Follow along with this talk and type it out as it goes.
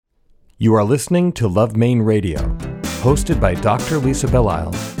You are listening to Love Maine Radio, hosted by Dr. Lisa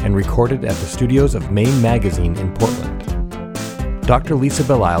Belisle and recorded at the studios of Maine Magazine in Portland. Dr. Lisa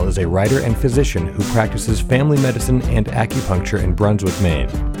Belisle is a writer and physician who practices family medicine and acupuncture in Brunswick, Maine.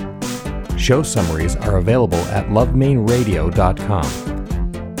 Show summaries are available at lovemaineradio.com.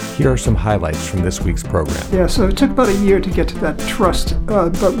 Here are some highlights from this week's program. Yeah, so it took about a year to get to that trust,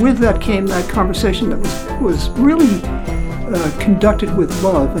 but with that came that conversation that was really conducted with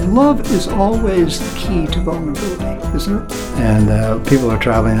love, and love is always the key to vulnerability, isn't it? And people are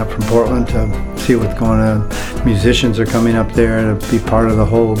traveling up from Portland to see what's going on. Musicians are coming up there to be part of the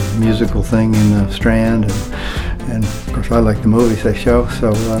whole musical thing in the Strand, and of course I like the movies they show,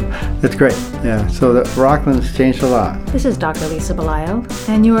 so it's great. Yeah, so Rockland's changed a lot. This is Dr. Lisa Belisle,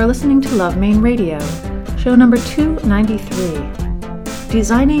 and you are listening to Love Maine Radio, show number 293,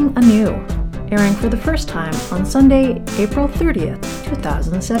 Designing Anew, airing for the first time on Sunday, April 30th,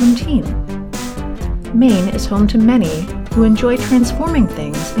 2017. Maine is home to many who enjoy transforming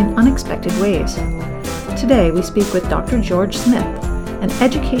things in unexpected ways. Today we speak with Dr. George Smith, an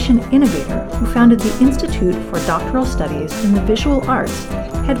education innovator who founded the Institute for Doctoral Studies in the Visual Arts,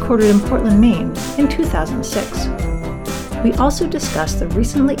 headquartered in Portland, Maine, in 2006. We also discuss the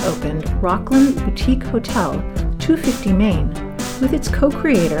recently opened Rockland Boutique Hotel, 250 Maine, with its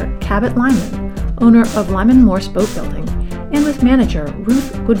co-creator, Cabot Lyman, owner of Lyman Morse Boat Building, and with manager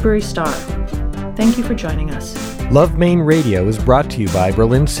Ruth Woodbury Starr. Thank you for joining us. Love Maine Radio is brought to you by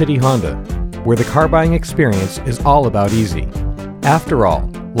Berlin City Honda, where the car buying experience is all about easy. After all,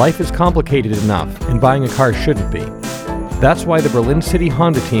 life is complicated enough, and buying a car shouldn't be. That's why the Berlin City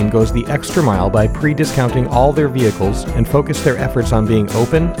Honda team goes the extra mile by pre-discounting all their vehicles and focus their efforts on being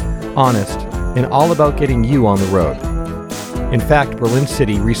open, honest, and all about getting you on the road. In fact, Berlin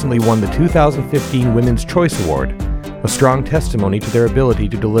City recently won the 2015 Women's Choice Award, a strong testimony to their ability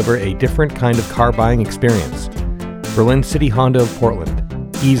to deliver a different kind of car buying experience. Berlin City Honda of Portland.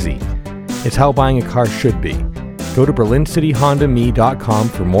 Easy. It's how buying a car should be. Go to berlincityhondame.com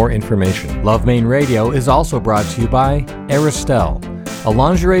for more information. Love Maine Radio is also brought to you by Aristelle, a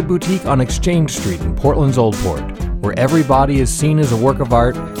lingerie boutique on Exchange Street in Portland's Old Port, where every body is seen as a work of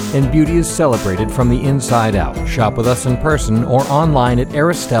art and beauty is celebrated from the inside out. Shop with us in person or online at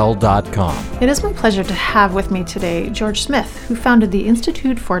aristelle.com. It is my pleasure to have with me today George Smith, who founded the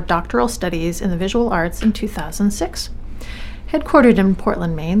Institute for Doctoral Studies in the Visual Arts in 2006. Headquartered in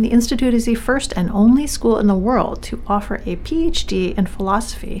Portland, Maine, the Institute is the first and only school in the world to offer a PhD in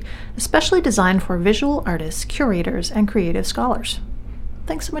philosophy, especially designed for visual artists, curators, and creative scholars.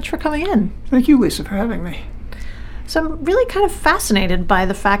 Thanks so much for coming in. Thank you, Lisa, for having me. So I'm really kind of fascinated by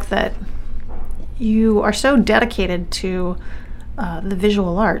the fact that you are so dedicated to the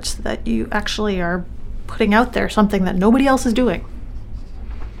visual arts that you actually are putting out there something that nobody else is doing.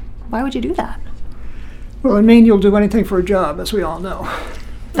 Why would you do that? Well, in Maine, you'll do anything for a job, as we all know.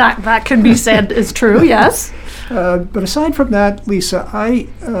 That could be said is true, yes. But aside from that, Lisa, I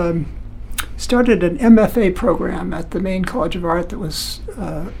started an MFA program at the Maine College of Art that was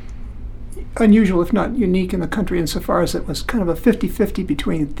unusual, if not unique, in the country insofar as it was kind of a 50-50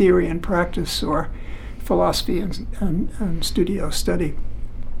 between theory and practice, or philosophy and studio study.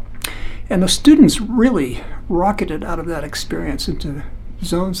 And the students really rocketed out of that experience into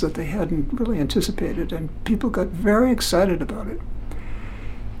zones that they hadn't really anticipated, and people got very excited about it.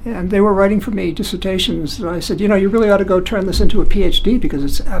 And they were writing for me dissertations that I said, you really ought to go turn this into a PhD because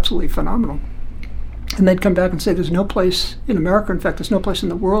it's absolutely phenomenal. And they'd come back and say, there's no place in America, in fact, there's no place in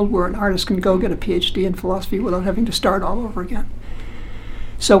the world where an artist can go get a PhD in philosophy without having to start all over again.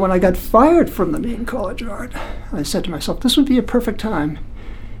 So when I got fired from the Maine College of Art, I said to myself, this would be a perfect time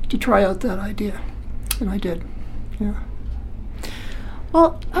to try out that idea. And I did, yeah.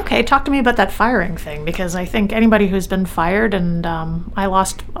 Well, okay, talk to me about that firing thing, because I think anybody who's been fired, and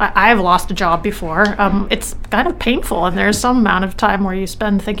I've lost a job before, it's kind of painful, and there's some amount of time where you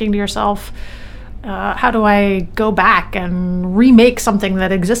spend thinking to yourself, how do I go back and remake something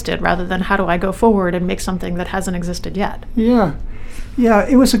that existed, rather than how do I go forward and make something that hasn't existed yet? Yeah,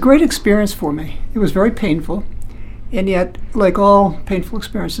 it was a great experience for me. It was very painful, and yet, like all painful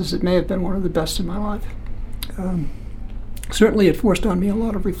experiences, it may have been one of the best in my life. Certainly it forced on me a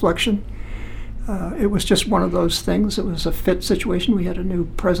lot of reflection. It was just one of those things. It was a fit situation. We had a new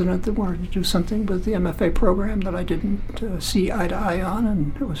president that wanted to do something with the MFA program that I didn't see eye to eye on,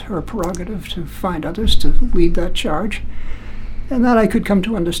 and it was her prerogative to find others to lead that charge, and that I could come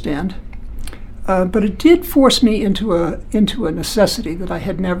to understand. But it did force me into a necessity that I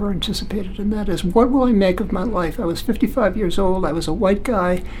had never anticipated, and that is, what will I make of my life? I was 55 years old. I was a white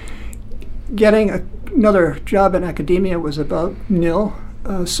guy. Getting another job in academia was about nil.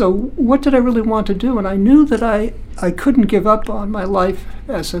 So what did I really want to do? And I knew that I couldn't give up on my life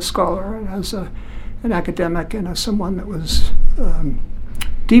as a scholar and as an academic and as someone that was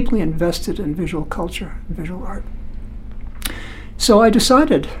deeply invested in visual culture and visual art. So I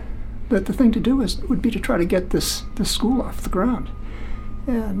decided that the thing to do would be to try to get this school off the ground.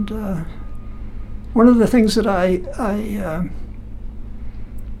 And one of the things that I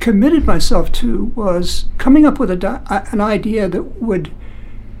committed myself to was coming up with an idea that would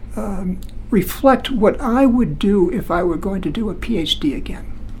reflect what I would do if I were going to do a PhD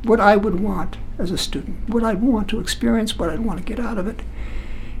again, what I would want as a student, what I'd want to experience, what I'd want to get out of it.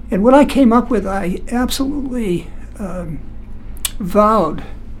 And what I came up with, I absolutely vowed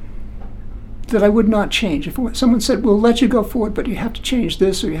that I would not change. If someone said, we'll let you go forward, but you have to change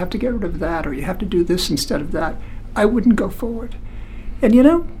this, or you have to get rid of that, or you have to do this instead of that, I wouldn't go forward. And you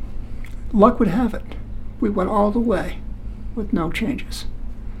know, luck would have it. We went all the way with no changes.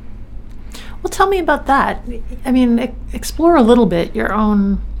 Well, tell me about that. I mean, explore a little bit your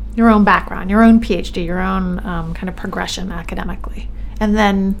own background, your own PhD, your own kind of progression academically, and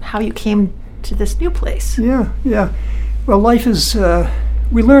then how you came to this new place. Yeah. Well, life is,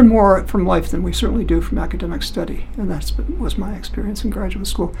 we learn more from life than we certainly do from academic study, and that was my experience in graduate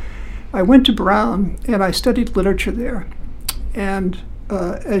school. I went to Brown, and I studied literature there. And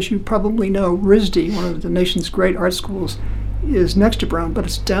as you probably know, RISD, one of the nation's great art schools, is next to Brown, but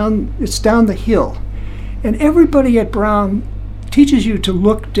it's down the hill. And everybody at Brown teaches you to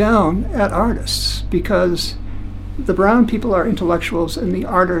look down at artists, because the Brown people are intellectuals and the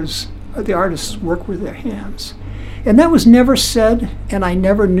artists work with their hands. And that was never said, and I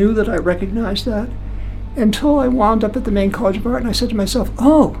never knew that I recognized that until I wound up at the Maine College of Art, and I said to myself,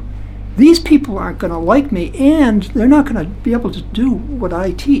 oh, these people aren't going to like me, and they're not going to be able to do what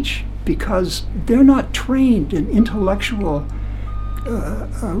I teach because they're not trained in intellectual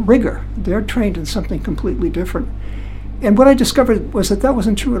rigor. They're trained in something completely different. And what I discovered was that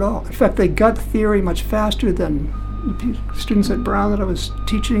wasn't true at all. In fact, they got theory much faster than the students at Brown that I was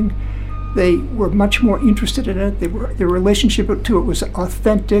teaching. They were much more interested in it. Their relationship to it was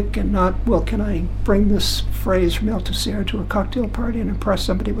authentic and not, well, can I bring this phrase from Althusser to a cocktail party and impress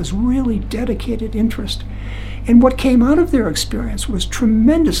somebody? It was really dedicated interest. And what came out of their experience was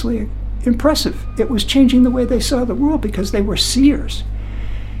tremendously impressive. It was changing the way they saw the world because they were seers.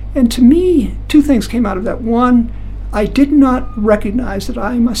 And to me, two things came out of that. One, I did not recognize that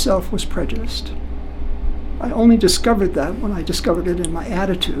I myself was prejudiced. I only discovered that when I discovered it in my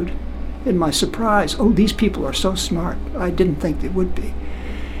attitude, in my surprise. Oh, these people are so smart. I didn't think they would be.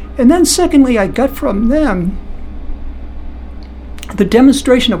 And then secondly, I got from them the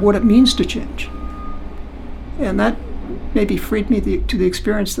demonstration of what it means to change. And that maybe freed me to the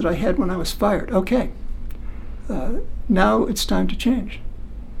experience that I had when I was fired. Okay, now it's time to change.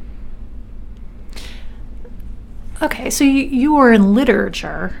 Okay, so you were in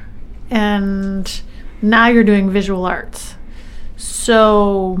literature, and now you're doing visual arts.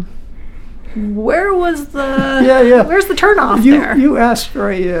 So where was the where's the turnoff there? You asked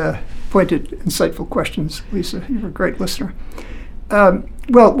very pointed, insightful questions, Lisa. You're a great listener.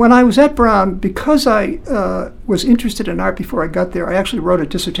 Well, when I was at Brown, because I was interested in art before I got there, I actually wrote a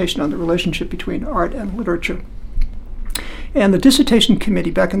dissertation on the relationship between art and literature. And the dissertation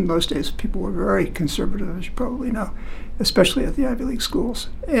committee, back in those days, people were very conservative, as you probably know, especially at the Ivy League schools.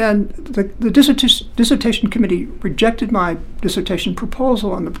 And the dissertation committee rejected my dissertation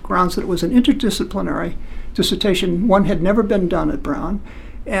proposal on the grounds that it was an interdisciplinary dissertation. One had never been done at Brown.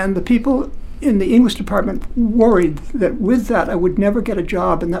 And the people in the English department worried that with that I would never get a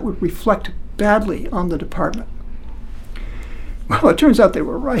job and that would reflect badly on the department. Well, it turns out they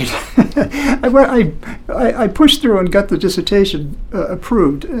were right. I pushed through and got the dissertation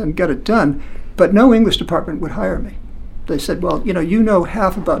approved and got it done, but no English department would hire me. They said, well, you know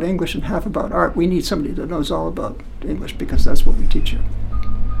half about English and half about art. We need somebody that knows all about English because that's what we teach you.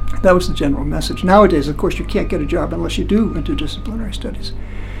 That was the general message. Nowadays, of course, you can't get a job unless you do interdisciplinary studies.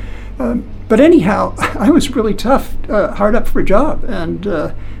 But anyhow, I was really tough, hard up for a job,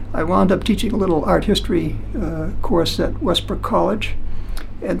 and I wound up teaching a little art history course at Westbrook College,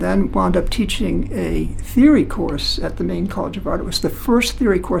 and then wound up teaching a theory course at the Maine College of Art. It was the first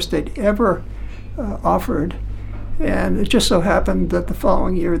theory course they'd ever offered, and it just so happened that the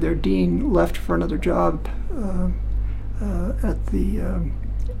following year their dean left for another job at the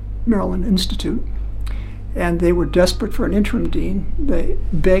Maryland Institute, and they were desperate for an interim dean. They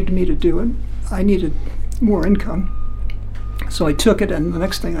begged me to do it. I needed more income. So I took it, and the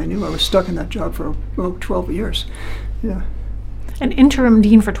next thing I knew, I was stuck in that job for 12 years. Yeah. An interim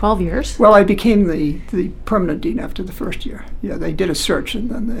dean for 12 years? Well, I became the permanent dean after the first year. Yeah, they did a search, and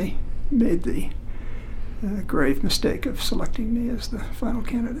then they made the grave mistake of selecting me as the final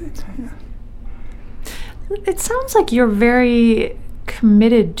candidate. Yeah. It sounds like you're very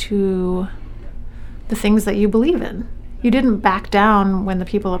committed to the things that you believe in. You didn't back down when the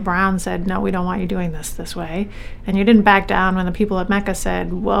people at Brown said, no, we don't want you doing this way. And you didn't back down when the people at Mecca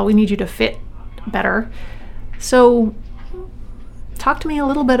said, well, we need you to fit better. So talk to me a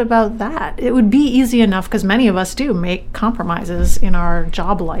little bit about that. It would be easy enough, because many of us do make compromises in our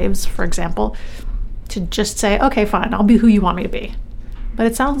job lives, for example, to just say, okay, fine, I'll be who you want me to be. But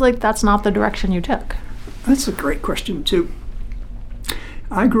it sounds like that's not the direction you took. That's a great question, too.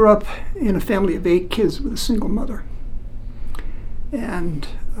 I grew up in a family of 8 kids with a single mother. And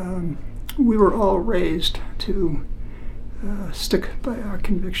we were all raised to stick by our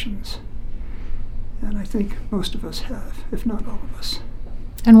convictions. And I think most of us have, if not all of us.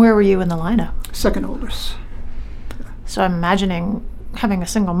 And where were you in the lineup? Second oldest. So I'm imagining having a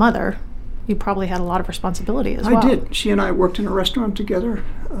single mother, you probably had a lot of responsibility as well. I did. She and I worked in a restaurant together.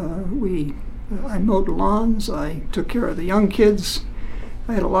 I mowed lawns. I took care of the young kids.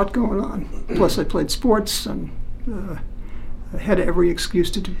 I had a lot going on. Plus I played sports, and I had every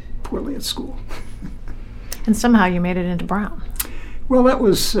excuse to do poorly at school. And somehow you made it into Brown. Well, that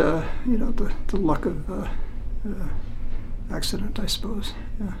was, the luck of accident, I suppose.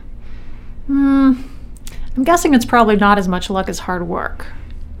 Yeah. I'm guessing it's probably not as much luck as hard work.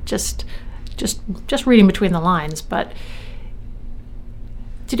 Just reading between the lines. But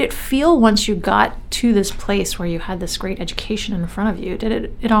did it feel, once you got to this place where you had this great education in front of you,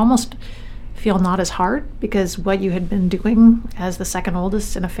 did it almost feel not as hard because what you had been doing as the second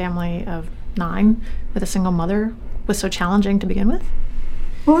oldest in a family of 9 with a single mother was so challenging to begin with?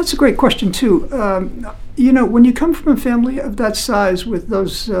 Well, that's a great question, too. When you come from a family of that size with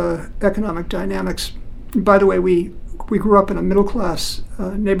those economic dynamics, by the way, we grew up in a middle-class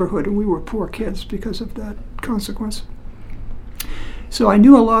neighborhood, and we were poor kids because of that consequence. So I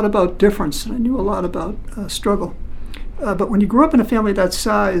knew a lot about difference, and I knew a lot about struggle. But when you grew up in a family that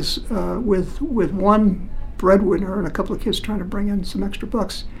size with one breadwinner and a couple of kids trying to bring in some extra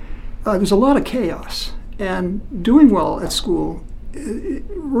bucks, there's a lot of chaos. And doing well at school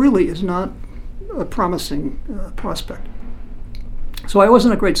really is not a promising prospect. So I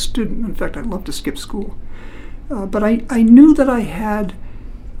wasn't a great student. In fact, I'd love to skip school. But I knew that I had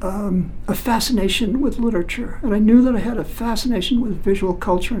a fascination with literature, and I knew that I had a fascination with visual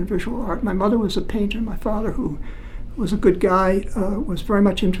culture and visual art. My mother was a painter. My father, who was a good guy, was very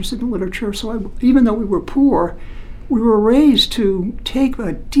much interested in literature. So even though we were poor, we were raised to take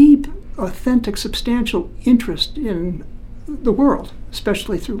a deep, authentic, substantial interest in the world,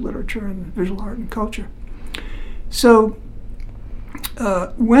 especially through literature and visual art and culture. So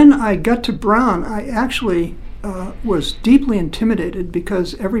when I got to Brown, I actually was deeply intimidated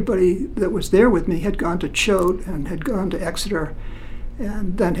because everybody that was there with me had gone to Choate and had gone to Exeter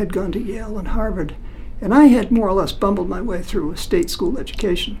and then had gone to Yale and Harvard. And I had more or less bumbled my way through a state school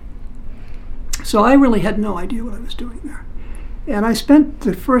education. So I really had no idea what I was doing there. And I spent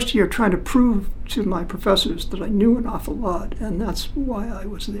the first year trying to prove to my professors that I knew an awful lot, and that's why I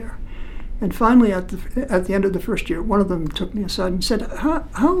was there. And finally, at the end of the first year, one of them took me aside and said,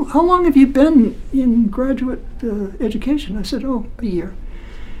 how long have you been in graduate education? I said, a year.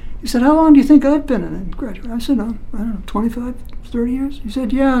 He said, how long do you think I've been in graduate? I said, I don't know, 25, 30 years? He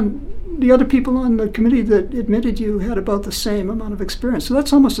said, yeah, and the other people on the committee that admitted you had about the same amount of experience. So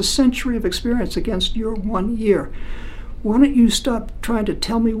that's almost a century of experience against your 1 year. Why don't you stop trying to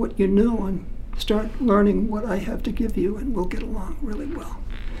tell me what you know and start learning what I have to give you, and we'll get along really well.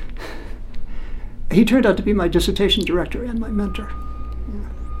 He turned out to be my dissertation director and my mentor. Yeah.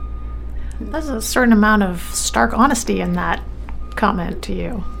 There's a certain amount of stark honesty in that comment to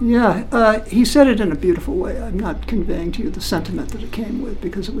you. Yeah, he said it in a beautiful way. I'm not conveying to you the sentiment that it came with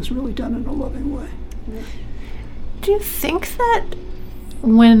because it was really done in a loving way. Yeah. Do you think that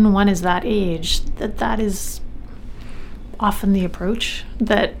when one is that age, that is often the approach?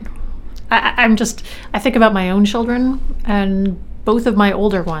 That I think about my own children, and both of my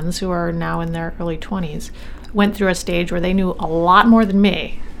older ones, who are now in their early 20s, went through a stage where they knew a lot more than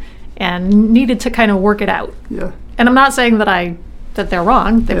me and needed to kind of work it out. Yeah. And I'm not saying that they're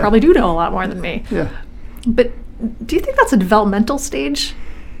wrong. They probably do know a lot more than me. Yeah. But do you think that's a developmental stage?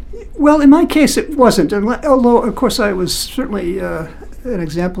 Well, in my case, it wasn't. Although, of course, I was certainly an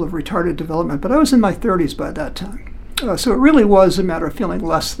example of retarded development, but I was in my 30s by that time. So it really was a matter of feeling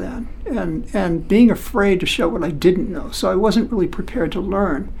less than and being afraid to show what I didn't know. So I wasn't really prepared to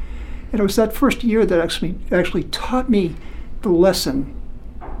learn. And it was that first year that actually taught me the lesson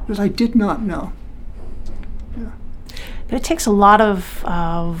that I did not know. Yeah. But it takes a lot of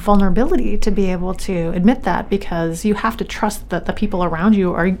vulnerability to be able to admit that, because you have to trust that the people around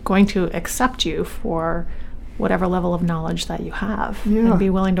you are going to accept you for whatever level of knowledge that you have, and be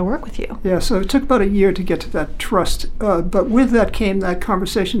willing to work with you. Yeah, so it took about a year to get to that trust. But with that came that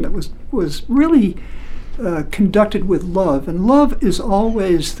conversation that was really conducted with love. And love is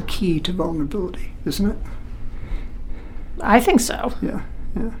always the key to vulnerability, isn't it? I think so. Yeah.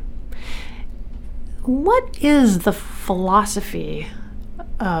 What is the philosophy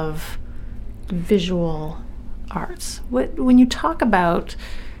of visual arts? When you talk about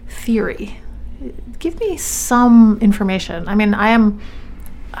theory, give me some information. I mean, I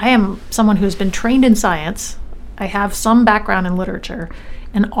am someone who's been trained in science. I have some background in literature,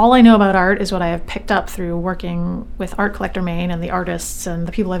 and all I know about art is what I have picked up through working with Art Collector Maine and the artists and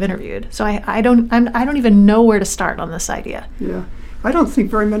the people I've interviewed. So I don't even know where to start on this idea. Yeah. I don't think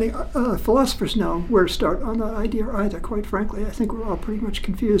very many philosophers know where to start on that idea either, quite frankly. I think we're all pretty much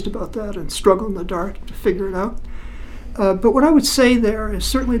confused about that and struggle in the dark to figure it out. But what I would say there is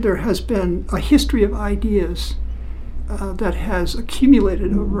certainly there has been a history of ideas that has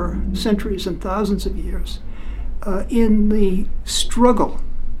accumulated over centuries and thousands of years in the struggle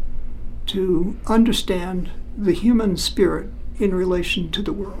to understand the human spirit in relation to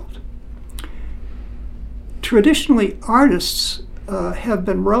the world. Traditionally, artists have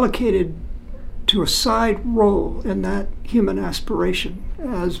been relegated to a side role in that human aspiration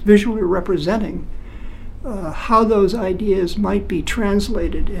as visually representing how those ideas might be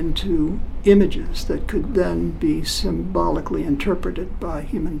translated into images that could then be symbolically interpreted by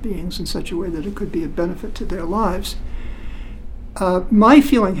human beings in such a way that it could be a benefit to their lives. My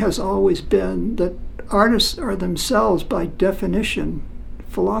feeling has always been that artists are themselves, by definition,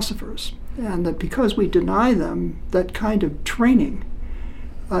 philosophers, and that because we deny them that kind of training,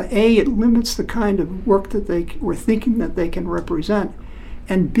 it limits the kind of work that they were thinking that they can represent,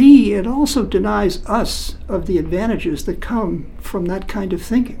 and B, it also denies us of the advantages that come from that kind of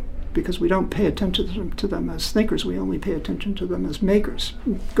thinking, because we don't pay attention to them as thinkers, we only pay attention to them as makers,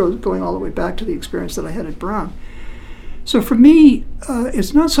 going all the way back to the experience that I had at Brown. So for me,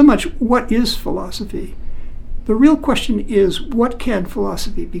 it's not so much what is philosophy. The real question is, what can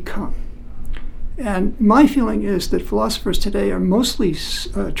philosophy become? And my feeling is that philosophers today are mostly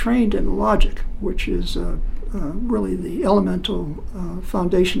trained in logic, which is really the elemental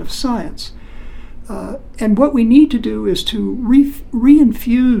foundation of science. And what we need to do is to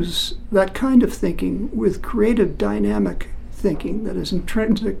reinfuse that kind of thinking with creative, dynamic thinking that is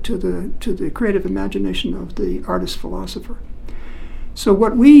intrinsic to the creative imagination of the artist philosopher. So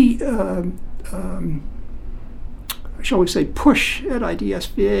what we shall we say, push at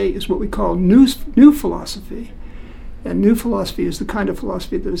IDSVA is what we call new philosophy. And new philosophy is the kind of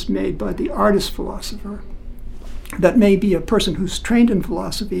philosophy that is made by the artist philosopher. That may be a person who's trained in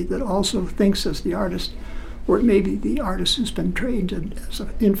philosophy that also thinks as the artist, or it may be the artist who's been trained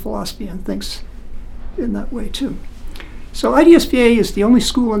in philosophy and thinks in that way too. So IDSVA is the only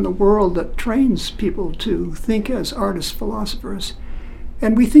school in the world that trains people to think as artist philosophers.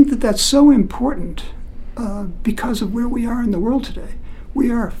 And we think that that's so important because of where we are in the world today.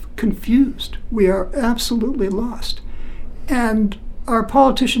 We are confused. We are absolutely lost. And our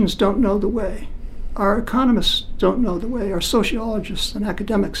politicians don't know the way. Our economists don't know the way. Our sociologists and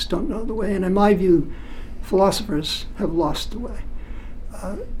academics don't know the way. And in my view, philosophers have lost the way.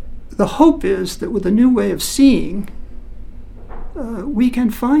 The hope is that with a new way of seeing, we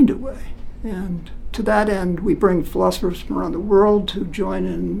can find a way. And to that end, we bring philosophers from around the world to join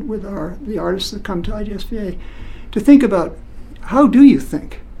in with the artists that come to IDSVA to think about how do you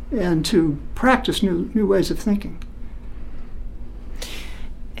think and to practice new ways of thinking.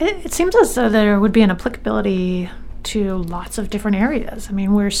 It seems as though there would be an applicability to lots of different areas. I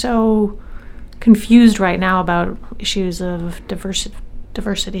mean, we're so confused right now about issues of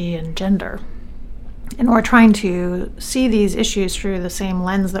diversity and gender. And we're trying to see these issues through the same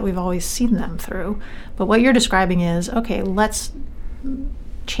lens that we've always seen them through. But what you're describing is, okay, let's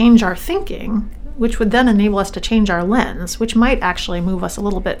change our thinking, which would then enable us to change our lens, which might actually move us a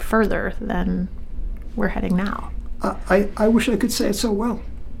little bit further than we're heading now. I wish I could say it so well.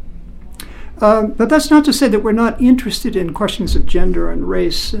 But that's not to say that we're not interested in questions of gender and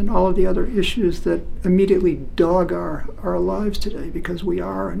race and all of the other issues that immediately dog our lives today, because we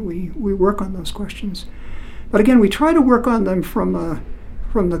are, and we work on those questions. But again, we try to work on them from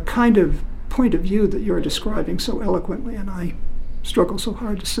the kind of point of view that you're describing so eloquently, and I struggle so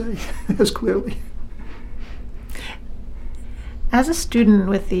hard to say as clearly. As a student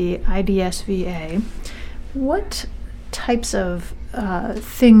with the IDSVA, what types of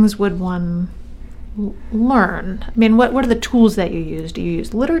things would one learn? I mean, what are the tools that you use? Do you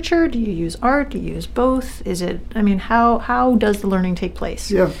use literature? Do you use art? Do you use both? How does the learning take place?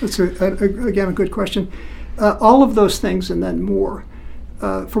 Yeah, that's again a good question. All of those things and then more.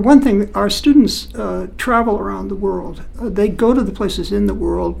 For one thing, our students travel around the world. They go to the places in the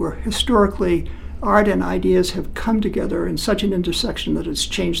world where historically art and ideas have come together in such an intersection that it's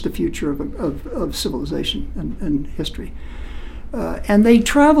changed the future of civilization and history. And they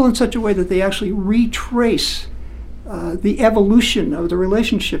travel in such a way that they actually retrace the evolution of the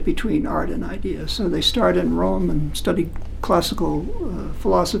relationship between art and ideas. So they start in Rome and study classical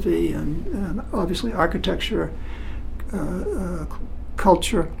philosophy and obviously architecture,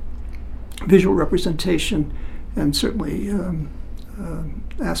 culture, visual representation, and certainly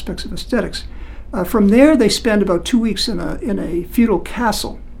aspects of aesthetics. From there, they spend about 2 weeks in a feudal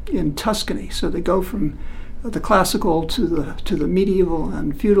castle in Tuscany. So they go from the classical to the medieval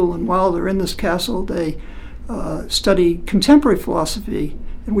and feudal, and while they're in this castle, they study contemporary philosophy,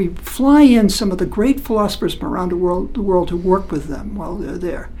 and we fly in some of the great philosophers from around the world to work with them while they're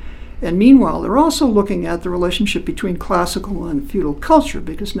there. And meanwhile, they're also looking at the relationship between classical and feudal culture,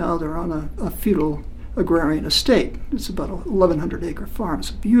 because now they're on a feudal agrarian estate. It's about a 1,100-acre farm. It's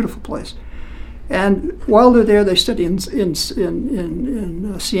a beautiful place. And while they're there, they study in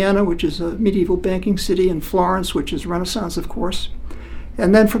Siena, which is a medieval banking city, in Florence, which is Renaissance, of course.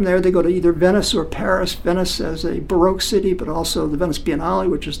 And then from there, they go to either Venice or Paris. Venice as a Baroque city, but also the Venice Biennale,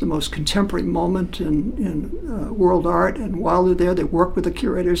 which is the most contemporary moment in world art. And while they're there, they work with the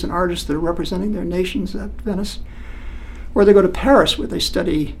curators and artists that are representing their nations at Venice. Or they go to Paris, where they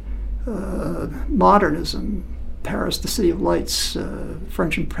study modernism, Paris, the city of lights,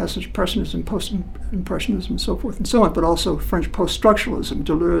 French Impressionism, Post-Impressionism, and so forth and so on, but also French Post-Structuralism,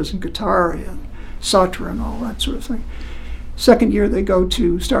 Deleuze and Guattari and Sartre and all that sort of thing. Second year, they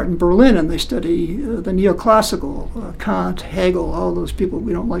start in Berlin, and they study the neoclassical, Kant, Hegel, all those people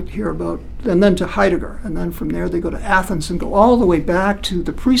we don't like to hear about, and then to Heidegger. And then from there, they go to Athens and go all the way back to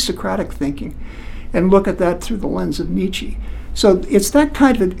the pre-Socratic thinking and look at that through the lens of Nietzsche. So it's that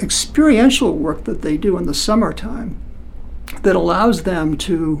kind of experiential work that they do in the summertime that allows them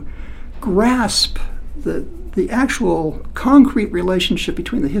to grasp the actual concrete relationship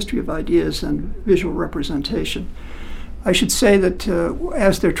between the history of ideas and visual representation. I should say that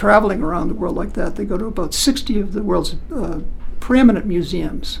as they're traveling around the world like that, they go to about 60 of the world's preeminent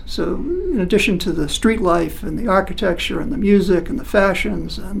museums. So in addition to the street life and the architecture and the music and the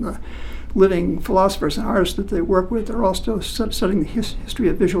fashions and the living philosophers and artists that they work with, they're also studying the history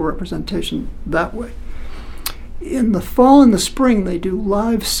of visual representation that way. In the fall and the spring, they do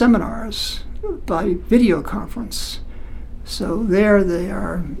live seminars by video conference. So there they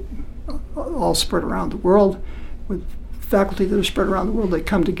are all spread around the world with faculty that are spread around the world. They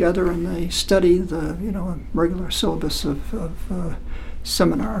come together and they study the regular syllabus of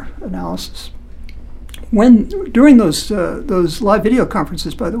seminar analysis. During those live video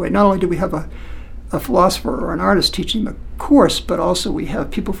conferences, by the way, not only do we have a philosopher or an artist teaching the course, but also we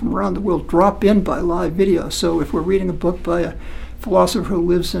have people from around the world drop in by live video. So if we're reading a book by a philosopher who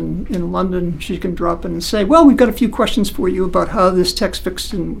lives in London, she can drop in and say, well, we've got a few questions for you about how this text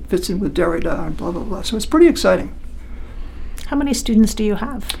fits in with Derrida and blah, blah, blah. So it's pretty exciting. How many students do you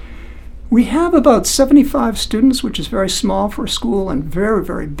have? We have about 75 students, which is very small for a school and very,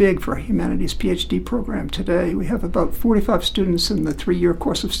 very big for a humanities PhD program today. We have about 45 students in the 3-year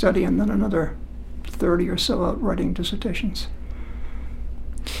course of study and then another 30 or so out writing dissertations.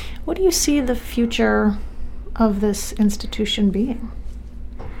 What do you see the future of this institution being?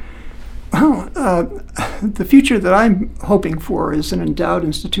 Well, the future that I'm hoping for is an endowed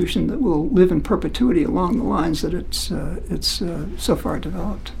institution that will live in perpetuity along the lines that it's so far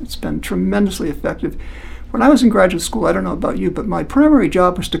developed. It's been tremendously effective. When I was in graduate school, I don't know about you, but my primary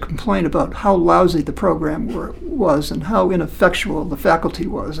job was to complain about how lousy the program was and how ineffectual the faculty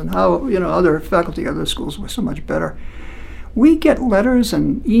was and how other faculty at other schools were so much better. We get letters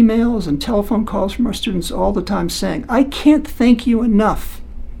and emails and telephone calls from our students all the time saying, I can't thank you enough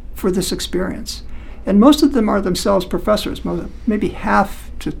for this experience. And most of them are themselves professors. Maybe half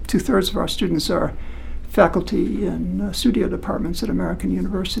to 2/3 of our students are faculty in studio departments at American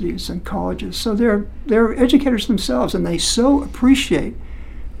universities and colleges. So they're educators themselves, and they so appreciate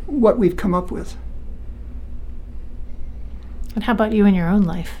what we've come up with. And how about you in your own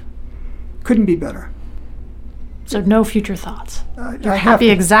life? Couldn't be better. So no future thoughts. You're I happy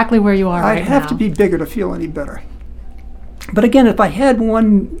exactly where you are right now. I'd have to be bigger to feel any better. But again, if I had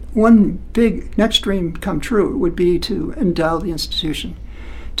one big next dream come true, it would be to endow the institution.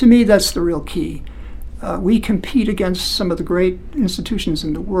 To me, that's the real key. We compete against some of the great institutions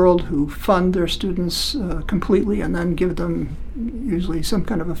in the world who fund their students completely and then give them usually some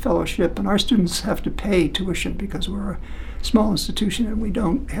kind of a fellowship. And our students have to pay tuition because we're a small institution and we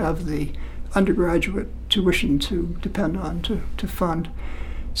don't have the undergraduate tuition to depend on to fund.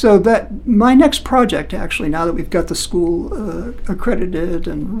 So that my next project, actually, now that we've got the school accredited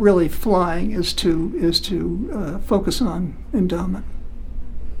and really flying, is to focus on endowment.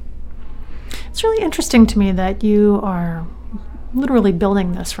 It's really interesting to me that you are literally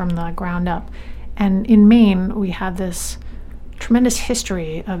building this from the ground up. And in Maine, we have this tremendous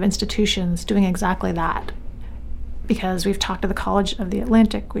history of institutions doing exactly that. Because we've talked to the College of the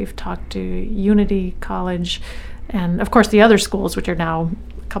Atlantic, we've talked to Unity College, and of course the other schools, which are now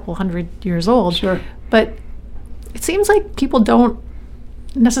a couple hundred years old. Sure. But it seems like people don't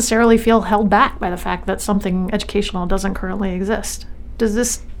necessarily feel held back by the fact that something educational doesn't currently exist. Does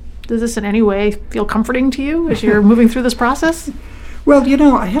this in any way feel comforting to you as you're moving through this process? Well,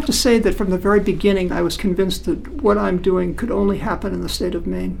 I have to say that from the very beginning, I was convinced that what I'm doing could only happen in the state of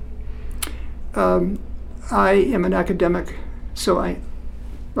Maine. I am an academic, so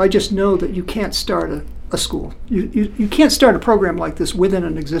I just know that you can't start a school. You can't start a program like this within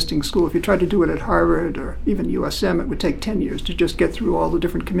an existing school. If you tried to do it at Harvard or even USM, it would take 10 years to just get through all the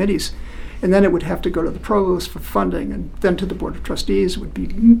different committees. And then it would have to go to the provost for funding, and then to the board of trustees. It would be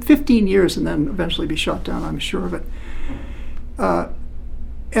 15 years and then eventually be shot down, I'm sure of it.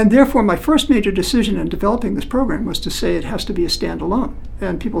 And therefore, my first major decision in developing this program was to say it has to be a standalone.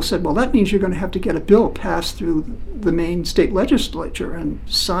 And people said, well, that means you're going to have to get a bill passed through the Maine state legislature and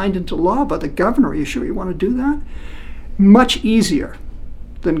signed into law by the governor. Are you sure you want to do that? Much easier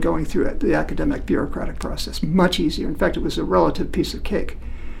than going through the academic bureaucratic process. Much easier. In fact, it was a relative piece of cake.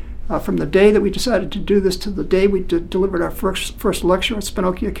 From the day that we decided to do this to the day we delivered our first lecture at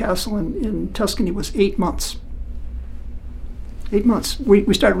Spinocchio Castle in Tuscany was 8 months. 8 months.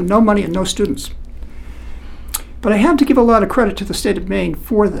 We started with no money and no students. But I have to give a lot of credit to the state of Maine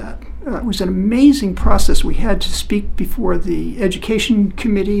for that. It was an amazing process. We had to speak before the education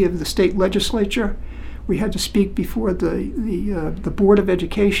committee of the state legislature. We had to speak before the Board of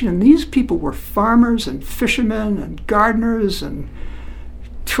Education. And these people were farmers and fishermen and gardeners and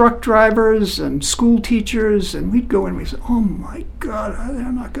truck drivers and school teachers. And we'd go in and we'd say, oh my God,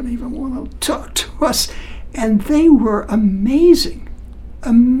 they're not going to even want to talk to us. And they were amazing,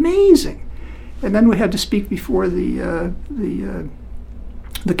 amazing. And then we had to speak before the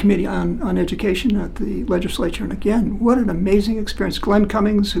committee on education at the legislature. And again, what an amazing experience. Glenn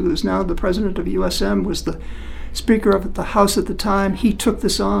Cummings, who is now the president of USM, was the Speaker of the House at the time. He took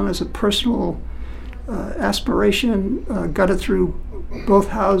this on as a personal aspiration, got it through both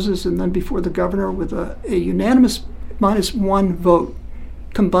houses, and then before the governor with a unanimous -1 vote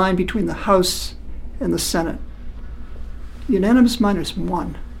combined between the House and the Senate. Unanimous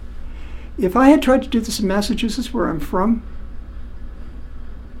 -1. If I had tried to do this in Massachusetts, where I'm from,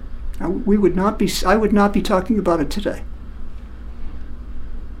 I would not be talking about it today.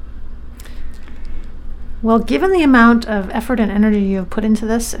 Well, given the amount of effort and energy you have put into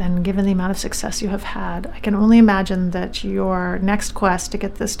this, and given the amount of success you have had, I can only imagine that your next quest to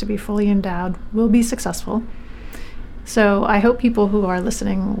get this to be fully endowed will be successful. So I hope people who are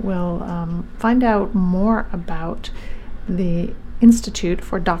listening will find out more about the Institute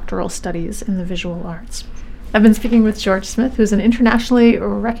for Doctoral Studies in the Visual Arts. I've been speaking with George Smith, who's an internationally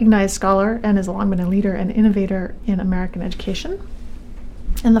recognized scholar and has long been a leader and innovator in American education,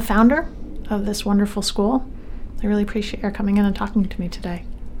 and the founder of this wonderful school. I really appreciate your coming in and talking to me today.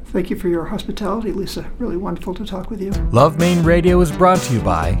 Thank you for your hospitality, Lisa. Really wonderful to talk with you. Love Maine Radio is brought to you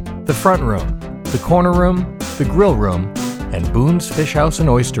by The Front Room, The Corner Room, The Grill Room, and Boone's Fish House and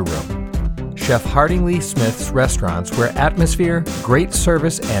Oyster Room. Chef Harding Smith's restaurants, where atmosphere, great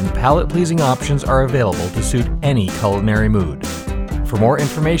service, and palate-pleasing options are available to suit any culinary mood. For more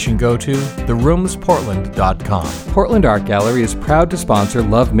information, go to theroomsportland.com. Portland Art Gallery is proud to sponsor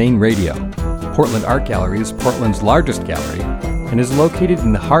Love Maine Radio. Portland Art Gallery is Portland's largest gallery and is located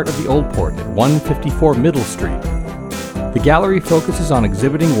in the heart of the Old Port at 154 Middle Street. The gallery focuses on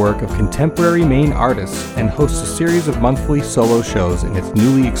exhibiting work of contemporary Maine artists and hosts a series of monthly solo shows in its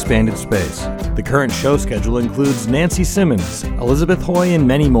newly expanded space. The current show schedule includes Nancy Simmons, Elizabeth Hoy, and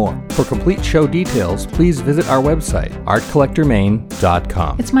many more. For complete show details, please visit our website,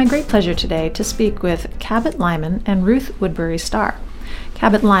 artcollectormaine.com. It's my great pleasure today to speak with Cabot Lyman and Ruth Woodbury Starr.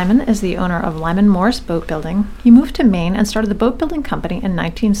 Cabot Lyman is the owner of Lyman Morris Boat Building. He moved to Maine and started the boat building company in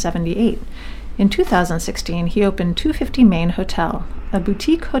 1978. In 2016, he opened 250 Maine Hotel, a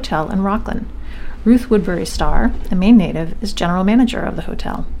boutique hotel in Rockland. Ruth Woodbury Starr, a Maine native, is general manager of the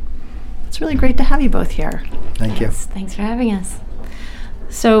hotel. It's really great to have you both here. Thank you. Thanks for having us.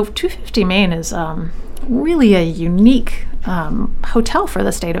 So 250 Main is really a unique hotel for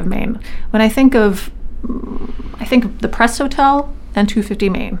the state of Maine. When I think of the Press Hotel and 250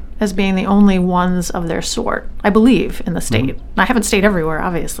 Main as being the only ones of their sort, I believe, in the state. I haven't stayed everywhere,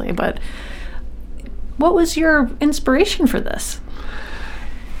 obviously, but what was your inspiration for this?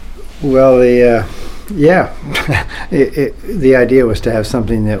 Well, the idea was to have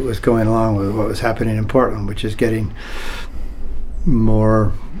something that was going along with what was happening in Portland, which is getting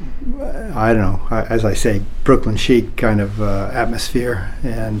more, I don't know, as I say, Brooklyn chic kind of atmosphere,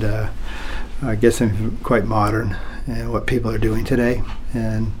 and I guess I'm quite modern in what people are doing today,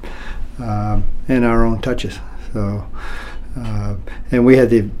 and our own touches. So, and we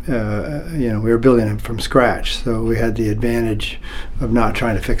had the, we were building it from scratch, so we had the advantage of not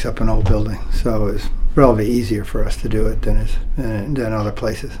trying to fix up an old building. So it was relatively easier for us to do it than other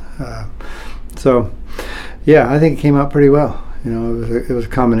places. So, yeah, I think it came out pretty well. It was a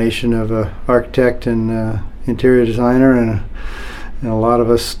combination of an architect and interior designer and a lot of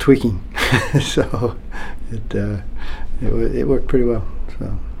us tweaking. So it worked pretty well.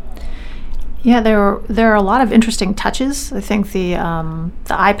 So. Yeah, there are a lot of interesting touches. I think the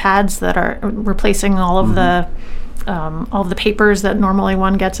iPads that are replacing all of the papers that normally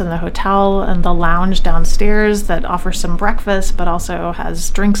one gets in the hotel, and the lounge downstairs that offers some breakfast but also has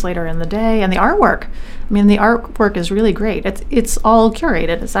drinks later in the day, and the artwork. I mean, the artwork is really great. It's all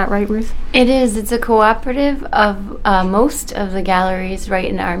curated. Is that right, Ruth? It is. It's a cooperative of most of the galleries right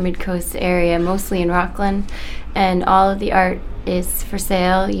in our Mid-Coast area, mostly in Rockland, and all of the art is for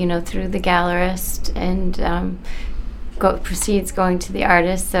sale, through the gallerist, and proceeds going to the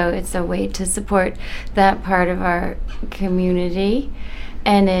artist. So it's a way to support that part of our community,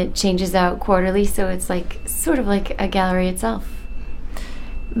 and it changes out quarterly, so it's sort of like a gallery itself.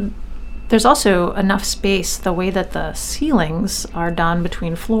 There's also enough space, the way that the ceilings are done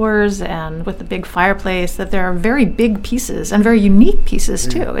between floors and with the big fireplace, that there are very big pieces and very unique pieces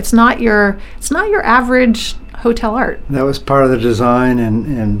too. It's not your average hotel art. That was part of the design,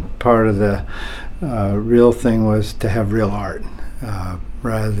 and part of the real thing was to have real art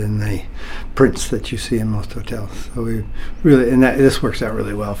rather than the prints that you see in most hotels. So we really, and this works out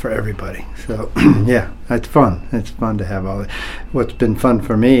really well for everybody. So yeah, it's fun. It's fun to have all that. What's been fun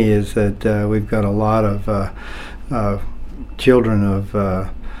for me is that we've got a lot of children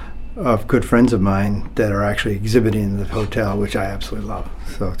of good friends of mine that are actually exhibiting in the hotel, which I absolutely love.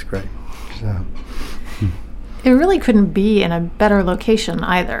 So it's great. So. It really couldn't be in a better location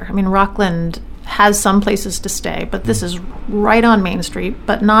either. I mean, Rockland has some places to stay, but this is right on Main Street,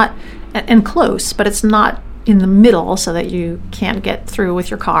 but not, and close, but it's not in the middle so that you can't get through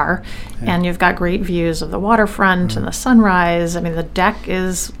with your car. Yeah. And you've got great views of the waterfront and the sunrise. I mean, the deck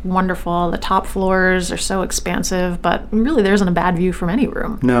is wonderful. The top floors are so expansive, but really there isn't a bad view from any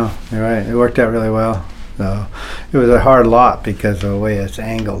room. No, you're right. It worked out really well. So it was a hard lot because of the way it's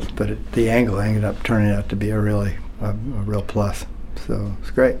angled, but the angle ended up turning out to be a real plus. So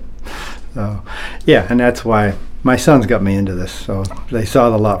it's great. So yeah, and that's why my sons got me into this. So they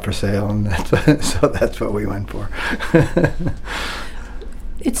saw the lot for sale, and that's what we went for.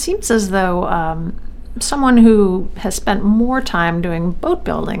 It seems as though someone who has spent more time doing boat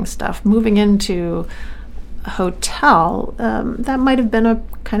building stuff, moving into a hotel, that might have been a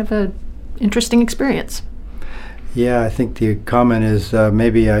kind of a interesting experience. Yeah, I think the comment is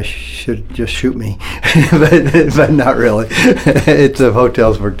maybe I should just shoot me, but not really. The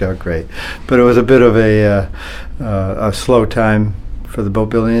hotels worked out great, but it was a bit of a slow time for the boat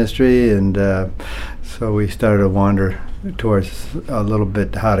building industry, and so we started to wander towards a little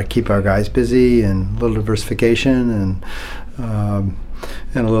bit how to keep our guys busy and a little diversification and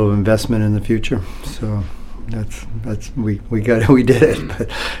a little investment in the future. So we did it, but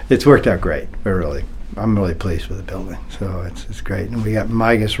it's worked out great. I'm really pleased with the building, so it's great. And we got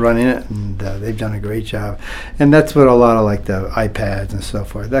Migas running it, and they've done a great job. And that's what a lot of the iPads and so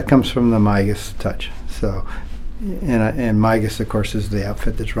forth, that comes from the Migas touch. So, and Migas, of course, is the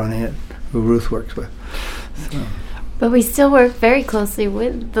outfit that's running it, who Ruth works with. So. But we still work very closely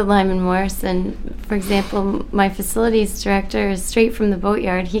with the Lyman Morris, and for example, my facilities director is straight from the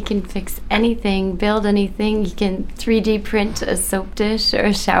boatyard. He can fix anything, build anything. He can 3D print a soap dish or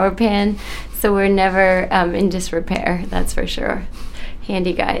a shower pan, so we're never in disrepair, that's for sure.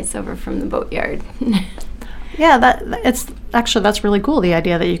 Handy guys over from the boatyard. Yeah, that's really cool, the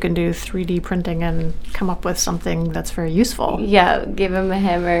idea that you can do 3D printing and come up with something that's very useful. Yeah, give them a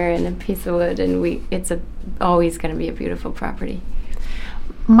hammer and a piece of wood, and it's always going to be a beautiful property.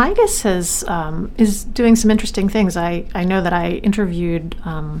 Migas is doing some interesting things. I know that I interviewed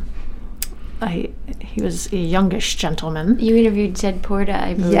he was a youngish gentleman. You interviewed Ted Porta,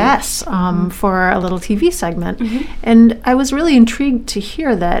 I believe. Yes, for a little TV segment. And I was really intrigued to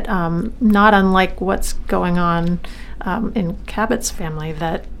hear that, not unlike what's going on in Cabot's family,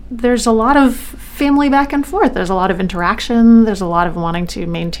 that there's a lot of family back and forth. There's a lot of interaction. There's a lot of wanting to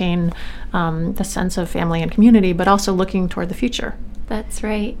maintain the sense of family and community, but also looking toward the future. That's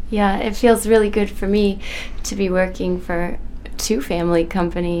right. Yeah, it feels really good for me to be working for 2 family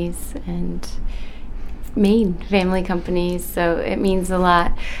companies and Maine family companies, so it means a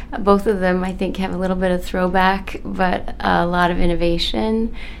lot. Both of them, I think, have a little bit of throwback, but a lot of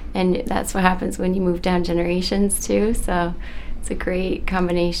innovation, and that's what happens when you move down generations too. So it's a great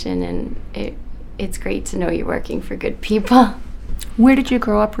combination, and it's great to know you're working for good people. Where did you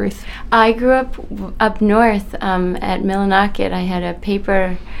grow up, Ruth? I grew up north at Millinocket. I had a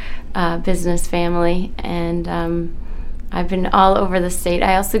paper business family, and I've been all over the state.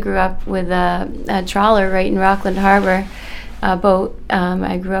 I also grew up with a trawler right in Rockland Harbor, a boat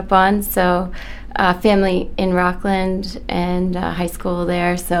I grew up on. So family in Rockland and high school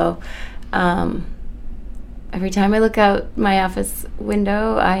there. So every time I look out my office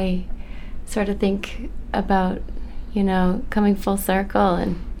window, I sort of think about, coming full circle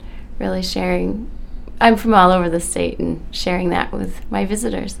and really sharing. I'm from all over the state and sharing that with my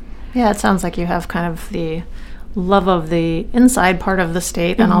visitors. Yeah, it sounds like you have kind of the love of the inside part of the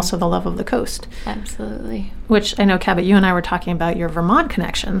state and also the love of the coast. Absolutely. Which I know, Cabot, you and I were talking about your Vermont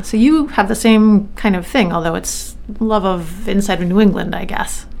connection. So you have the same kind of thing, although it's love of inside of New England, I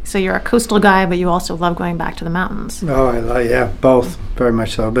guess. So you're a coastal guy, but you also love going back to the mountains. Oh, yeah, both, very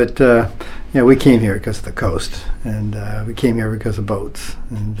much so. But, we came here because of the coast, and we came here because of boats.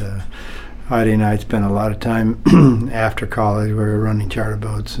 And Heidi and I spent a lot of time after college. We were running charter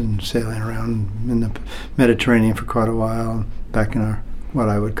boats and sailing around in the Mediterranean for quite a while, back in our what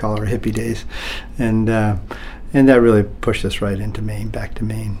I would call our hippie days, and that really pushed us right into Maine, back to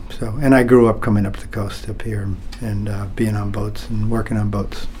Maine. So, and I grew up coming up the coast up here and being on boats and working on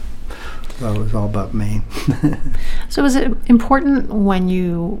boats. So it was all about Maine. So was it important when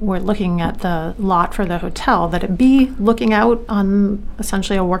you were looking at the lot for the hotel that it be looking out on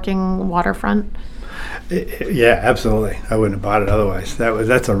essentially a working waterfront? Yeah, absolutely. I wouldn't have bought it otherwise.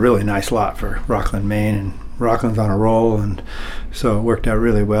 That's a really nice lot for Rockland, Maine, and Rockland's on a roll, and so it worked out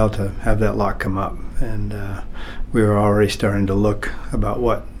really well to have that lot come up. And we were already starting to look about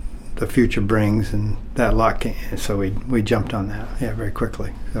what the future brings, and that lot came, so we jumped on that very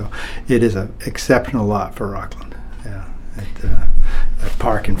quickly. So it is an exceptional lot for Rockland. Yeah, that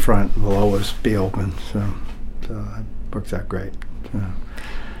park in front will always be open, so that works out great. So.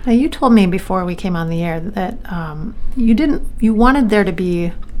 Now, you told me before we came on the air that you wanted there to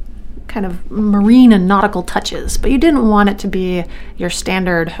be kind of marine and nautical touches, but you didn't want it to be your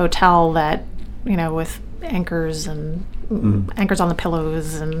standard hotel that, with anchors and anchors on the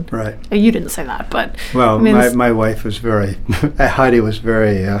pillows, and right. You didn't say that, but well, my wife was very Heidi was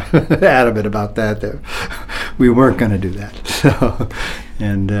very adamant about that we weren't going to do that. So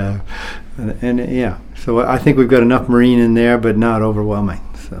and yeah, so I think we've got enough marine in there, but not overwhelming.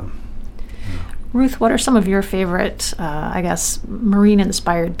 So, Ruth, what are some of your favorite,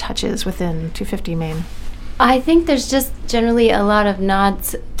 marine-inspired touches within 250 Maine? I think there's just generally a lot of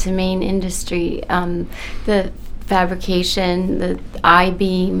nods to Maine industry. The fabrication, the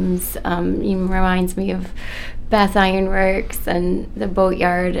I-beams, reminds me of Bath Iron Works and the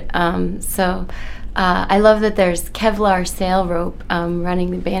boatyard. So I love that there's Kevlar sail rope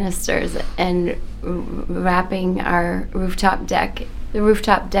running the banisters and wrapping our rooftop deck. The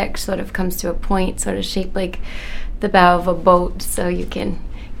rooftop deck sort of comes to a point, sort of shaped like the bow of a boat, so you can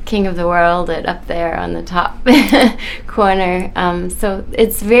king of the world it up there on the top corner. So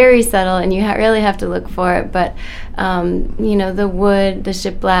it's very subtle, and you really have to look for it. But the wood, the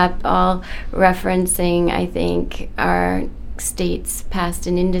shiplap, all referencing, I think, our state's past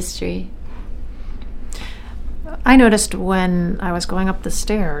in industry. I noticed when I was going up the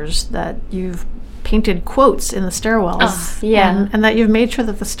stairs that you've painted quotes in the stairwells, and that you've made sure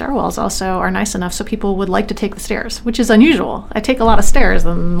that the stairwells also are nice enough so people would like to take the stairs, which is unusual. I take a lot of stairs,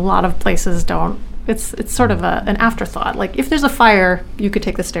 and a lot of places don't. It's sort of an afterthought. Like, if there's a fire, you could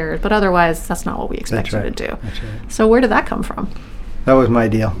take the stairs, but otherwise, that's not what we expect you to do. That's right. So where did that come from? That was my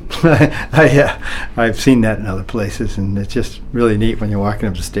deal. I've seen that in other places, and it's just really neat when you're walking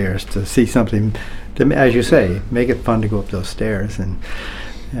up the stairs to see something, as you say, make it fun to go up those stairs. And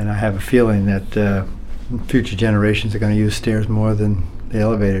I have a feeling that future generations are going to use stairs more than the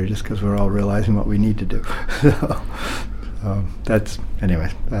elevator, just because we're all realizing what we need to do. So that's, anyway,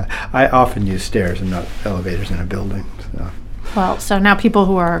 I often use stairs and not elevators in a building. So. Well, so now people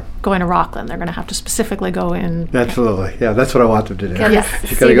who are going to Rockland, they're going to have to specifically go in. Absolutely, yeah, that's what I want them to do. Yes, You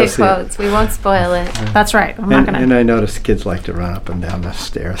see gotta go the see it. quotes. We won't spoil it. That's right. I'm not going And to. I notice kids like to run up and down the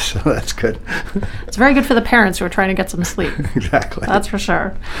stairs, so that's good. It's very good for the parents who are trying to get some sleep. Exactly. That's for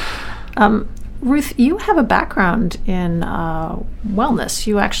sure. Ruth, you have a background in wellness.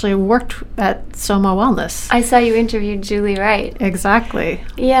 You actually worked at Soma Wellness. I saw you interviewed Julie Wright. Exactly.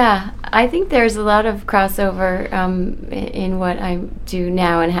 Yeah, I think there's a lot of crossover in what I do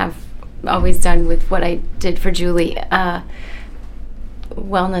now and have always done with what I did for Julie.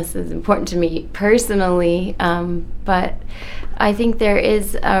 Wellness is important to me personally, but I think there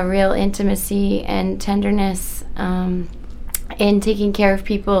is a real intimacy and tenderness in taking care of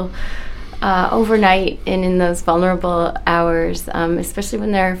people overnight and in those vulnerable hours, especially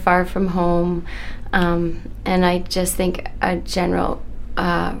when they're far from home. And I just think a general,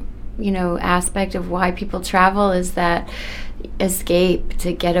 aspect of why people travel is that escape,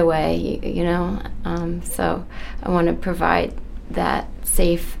 to get away, so I want to provide that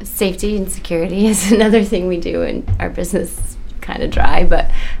safety and security is another thing we do in our business. Kind of dry, but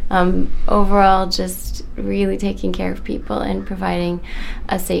overall just really taking care of people and providing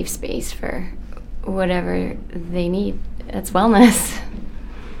a safe space for whatever they need. That's wellness.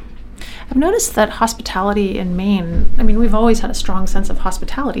 I've noticed that hospitality in Maine, we've always had a strong sense of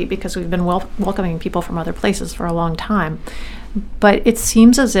hospitality because we've been welcoming people from other places for a long time. But it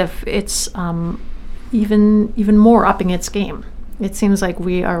seems as if it's even more upping its game. It seems like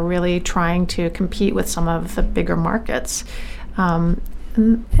we are really trying to compete with some of the bigger markets. At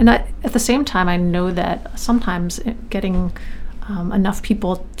the same time, I know that sometimes getting enough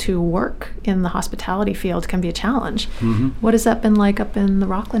people to work in the hospitality field can be a challenge. Mm-hmm. What has that been like up in the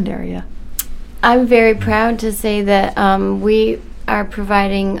Rockland area? I'm very proud to say that we are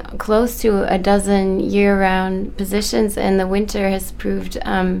providing close to a dozen year-round positions, and the winter has proved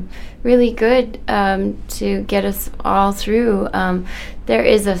really good to get us all through. There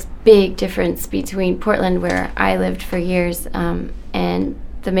is a big difference between Portland, where I lived for years, and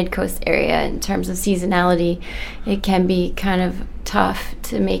the Mid-Coast area in terms of seasonality. It can be kind of tough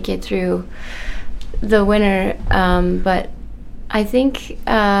to make it through the winter, but I think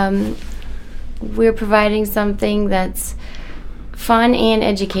we're providing something that's fun and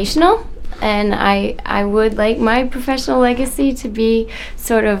educational, and I would like my professional legacy to be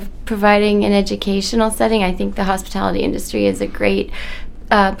sort of providing an educational setting. I think the hospitality industry is a great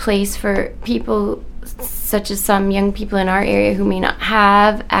place for people such as some young people in our area who may not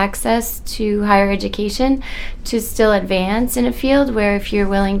have access to higher education to still advance in a field where, if you're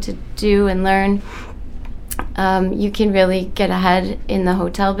willing to do and learn, you can really get ahead in the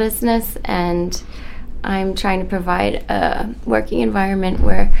hotel business. And I'm trying to provide a working environment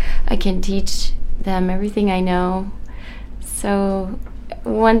where I can teach them everything I know. So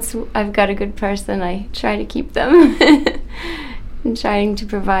once I've got a good person, I try to keep them and trying to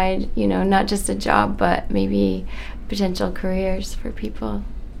provide, not just a job, but maybe potential careers for people.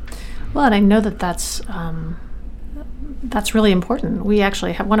 Well, and I know that that's really important. We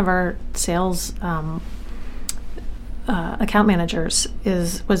actually have one of our sales account managers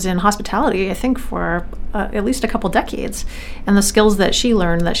was in hospitality, I think, for at least a couple decades, and the skills that she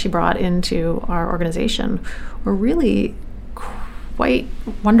learned, that she brought into our organization, were really quite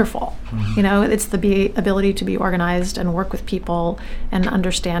wonderful. Mm-hmm. It's the ability to be organized and work with people and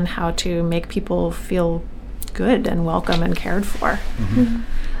understand how to make people feel good and welcome and cared for.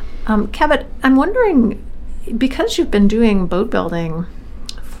 Mm-hmm. Cabot, I'm wondering, because you've been doing boat building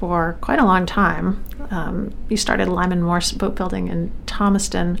for quite a long time, you started Lyman Morse Boat Building in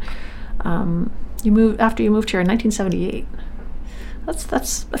Thomaston. After you moved here in 1978.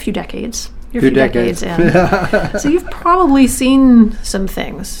 That's a few decades. You're a few decades in. So you've probably seen some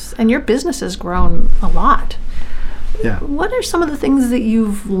things, and your business has grown a lot. Yeah. What are some of the things that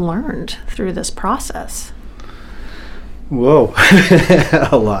you've learned through this process? Whoa,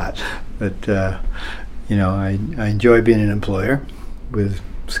 a lot. But I enjoy being an employer with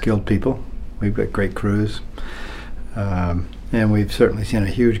skilled people. We've got great crews, and we've certainly seen a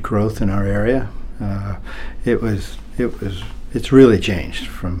huge growth in our area. It's really changed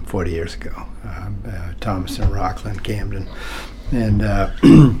from 40 years ago. Thomaston, Rockland, Camden, and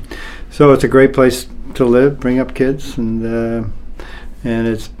so it's a great place to live, bring up kids, and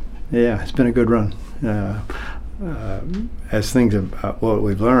it's been a good run. As things what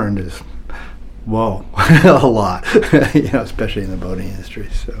we've learned is whoa, a lot, especially in the boating industry.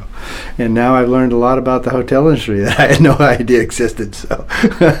 So, and now I've learned a lot about the hotel industry that I had no idea existed. So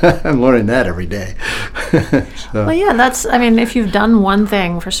I'm learning that every day. So. Well, yeah, if you've done one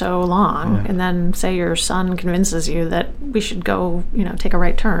thing for so long, and then say your son convinces you that we should go, take a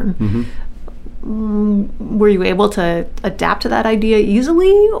right turn. Mm-hmm. Were you able to adapt to that idea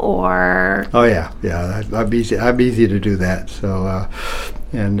easily, or? Oh yeah. I'm easy to do that. So,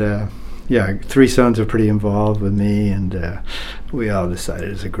 yeah, 3 sons are pretty involved with me, and we all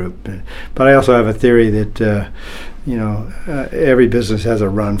decided as a group. But I also have a theory that, every business has a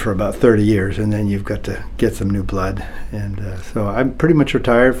run for about 30 years, and then you've got to get some new blood. And so I'm pretty much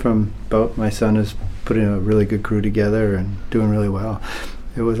retired from boat. My son is putting a really good crew together and doing really well.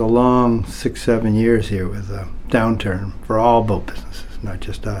 It was a long 6-7 years here with a downturn for all boat businesses, not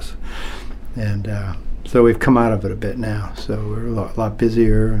just us. And so we've come out of it a bit now. So we're a lot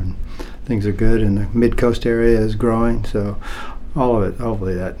busier, and things are good, and the mid-coast area is growing. So all of it,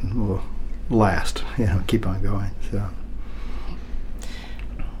 hopefully that will last, keep on going. So,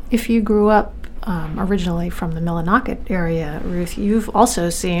 if you grew up originally from the Millinocket area, Ruth, you've also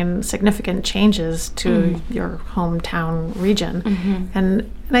seen significant changes to your hometown region. Mm-hmm.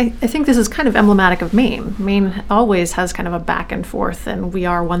 And I think this is kind of emblematic of Maine. Maine always has kind of a back and forth, and we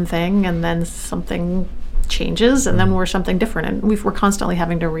are one thing, and then something changes, and then we're something different, and we're constantly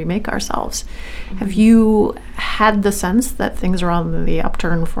having to remake ourselves. Mm-hmm. Have you had the sense that things are on the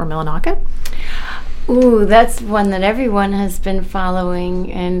upturn for Millinocket? Ooh, that's one that everyone has been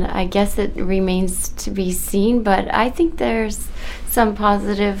following, and I guess it remains to be seen, but I think there's some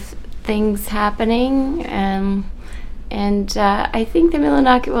positive things happening, and I think the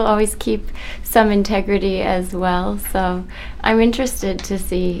Millinocket will always keep some integrity as well, so I'm interested to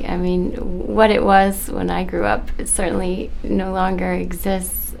see, what it was when I grew up. It certainly no longer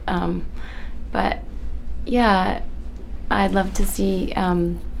exists, but yeah, I'd love to see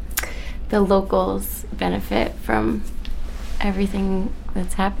the locals benefit from everything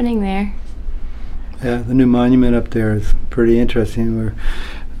that's happening there. Yeah, the new monument up there is pretty interesting.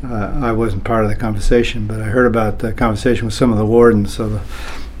 I wasn't part of the conversation, but I heard about the conversation with some of the wardens. So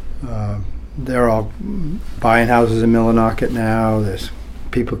they're all buying houses in Millinocket now. There's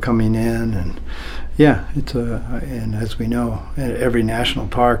people coming in, and yeah, and as we know, every national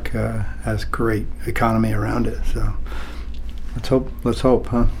park has great economy around it. So let's hope,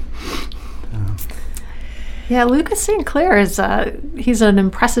 huh? Yeah, Lucas St. Clair he's an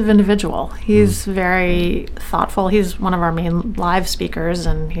impressive individual. He's very thoughtful. He's one of our main live speakers,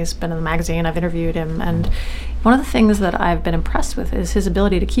 and he's been in the magazine. I've interviewed him, and one of the things that I've been impressed with is his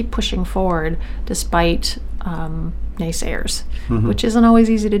ability to keep pushing forward despite naysayers, which isn't always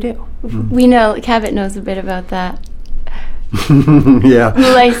easy to do. We know, Cabot knows a bit about that. Yeah.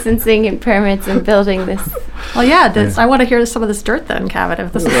 Licensing and permits and building this. Well, yeah. I want to hear some of this dirt then, Cabot,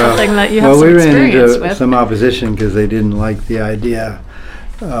 if this is something that you have some experience ran into with. Some opposition because they didn't like the idea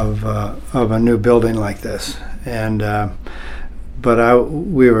of a new building like this. And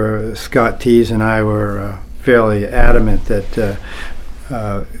Scott Tees and I were fairly adamant that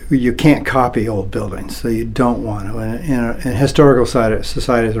you can't copy old buildings, so you don't want to. And historical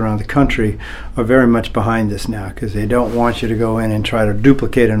societies around the country are very much behind this now, because they don't want you to go in and try to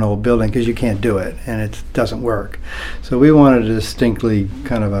duplicate an old building, because you can't do it, and it doesn't work. So we wanted a distinctly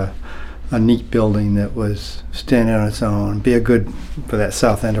kind of a neat building that was standing on its own, be a good for that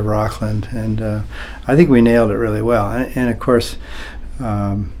south end of Rockland, and I think we nailed it really well. And of course,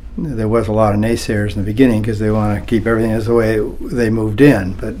 there was a lot of naysayers in the beginning because they want to keep everything as the way they moved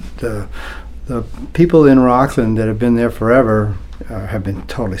in. But the people in Rockland that have been there forever have been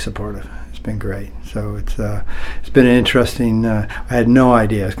totally supportive. It's been great. So it's been an interesting. I had no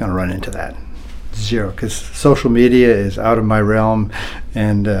idea I was going to run into that. Zero, because social media is out of my realm,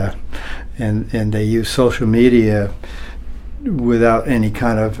 and they use social media without any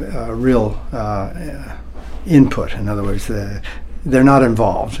kind of real input. In other words, they're not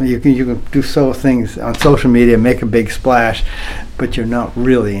involved. You can do things on social media, make a big splash, but you're not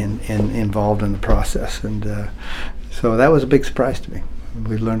really involved in the process. And so that was a big surprise to me.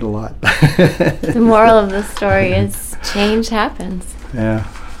 We learned a lot. The moral of the story is change happens. Yeah.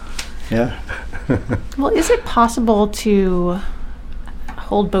 Well, is it possible to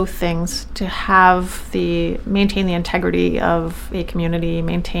hold both things, to maintain the integrity of a community,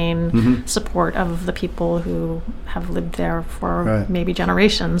 maintain support of the people who have lived there for maybe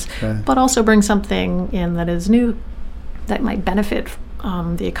generations, but also bring something in that is new, that might benefit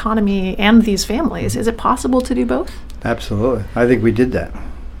the economy and these families? Is it possible to do both? Absolutely. I think we did that.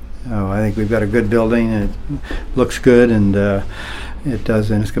 I think we've got a good building, and it looks good, and it does,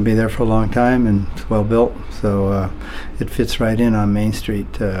 and it's going to be there for a long time, and it's well built, so it fits right in on Main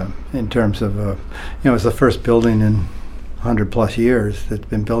Street in terms of, it's the first building in 100 plus years that's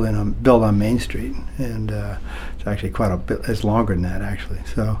been built on Main Street, and it's actually quite a bit, it's longer than that actually.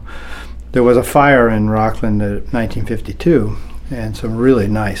 So there was a fire in Rockland in 1952, and some really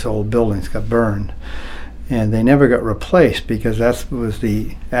nice old buildings got burned. And they never got replaced because that was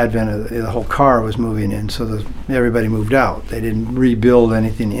the advent of the whole car was moving in, so everybody moved out. They didn't rebuild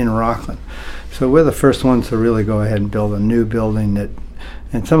anything in Rockland. So we're the first ones to really go ahead and build a new building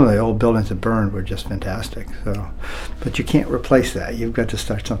and some of the old buildings that burned were just fantastic. So, but you can't replace that. You've got to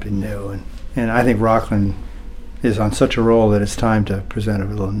start something new. And I think Rockland is on such a roll that it's time to present a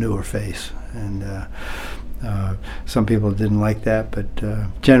little newer face. And some people didn't like that, but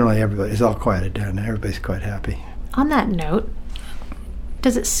generally everybody's all quieted down and everybody's quite happy. On that note,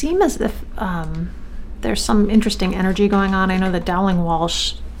 does it seem as if there's some interesting energy going on? I know that Dowling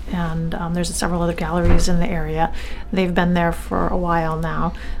Walsh and there's several other galleries in the area. They've been there for a while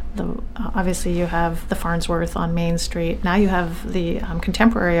now. Obviously you have the Farnsworth on Main Street. Now you have the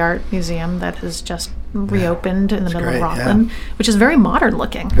Contemporary Art Museum that has just reopened in the middle of Rockland, which is very modern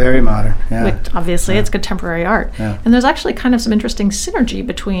looking. Very modern, yeah. Which obviously it's contemporary art. Yeah. And there's actually kind of some interesting synergy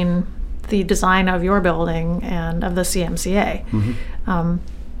between the design of your building and of the CMCA. Mm-hmm.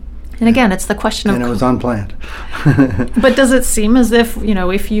 And again, it's the question of... And it was unplanned. But does it seem as if,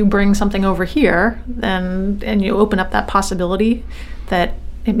 if you bring something over here then and you open up that possibility that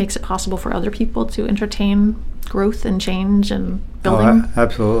it makes it possible for other people to entertain growth and change and building? Oh,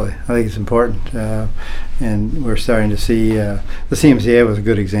 absolutely. I think it's important. And we're starting to see... the CMCA was a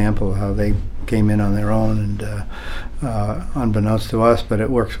good example of how they came in on their own and unbeknownst to us, but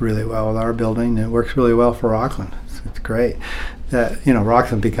it works really well with our building. It works really well for Rockland. It's great. That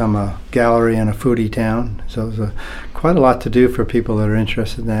Rockland become a gallery and a foodie town, so there's quite a lot to do for people that are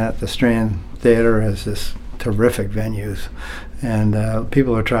interested in that. The Strand Theater has this terrific venues, and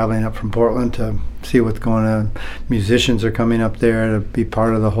people are traveling up from Portland to see what's going on. Musicians are coming up there to be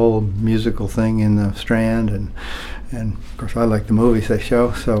part of the whole musical thing in the Strand, and of course I like the movies they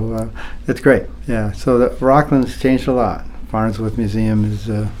show, so it's great. Yeah, so Rockland's changed a lot. Farnsworth Museum is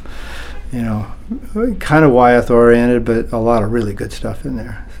kind of Wyeth oriented, but a lot of really good stuff in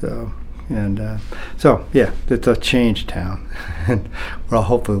there. So it's a changed town, and we'll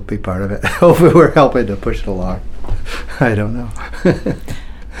hopefully be part of it. Hopefully we're helping to push it along. I don't know.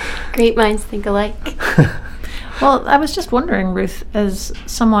 Great minds think alike. Well, I was just wondering, Ruth, as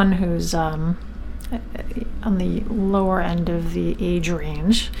someone who's on the lower end of the age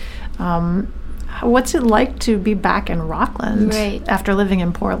range, what's it like to be back in Rockland after living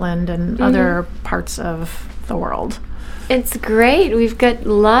in Portland and other parts of the world? It's great. We've got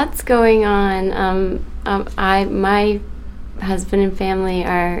lots going on. My husband and family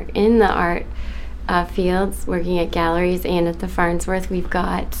are in the art fields, working at galleries and at the Farnsworth. We've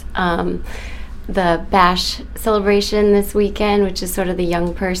got the Bash celebration this weekend, which is sort of the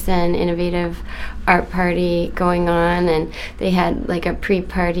young person innovative art party going on, and they had like a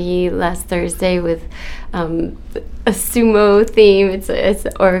pre-party last Thursday with a sumo theme. It's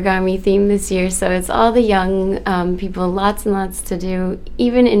origami theme this year, so it's all the young people, lots and lots to do,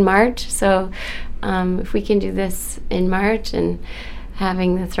 even in March. So if we can do this in March and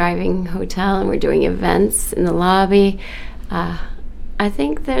having the thriving hotel, and we're doing events in the lobby, I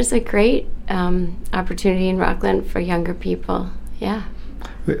think there's a great opportunity in Rockland for younger people. Yeah.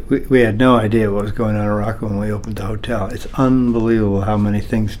 We had no idea what was going on in Rockland when we opened the hotel. It's unbelievable how many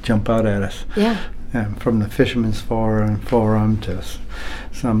things jump out at us. Yeah. From the Fisherman's Forum to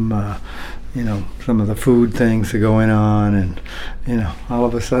some of the food things that are going on, and all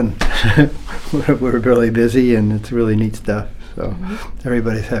of a sudden we're really busy, and it's really neat stuff. So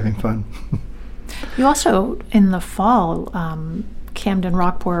everybody's having fun. You also, in the fall, Camden,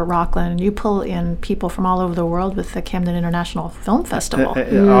 Rockport, Rockland, you pull in people from all over the world with the Camden International Film Festival.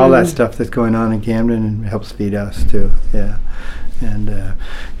 All that stuff that's going on in Camden and helps feed us too. Yeah, and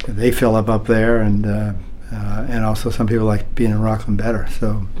they fill up there, and also some people like being in Rockland better.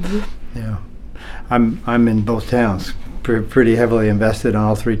 So, I'm in both towns, pretty heavily invested in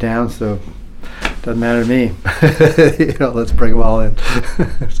all three towns. So. Doesn't matter to me. Let's bring them all in.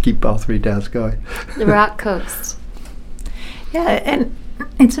 Let's keep all three towns going. The Rock Coast. Yeah, and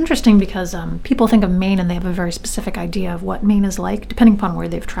it's interesting because people think of Maine and they have a very specific idea of what Maine is like, depending upon where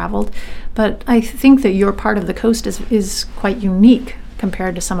they've traveled. But I think that your part of the coast is quite unique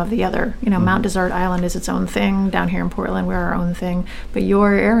compared to some of the other. Mount Desert Island is its own thing. Down here in Portland, we're our own thing. But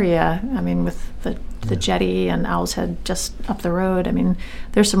your area, with the the jetty and Owl's Head just up the road. I mean,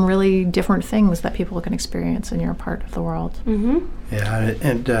 there's some really different things that people can experience in your part of the world. Mm-hmm. Yeah,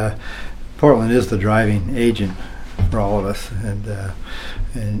 and Portland is the driving agent for all of us,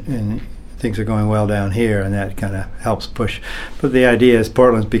 and things are going well down here, and that kind of helps push. But the idea is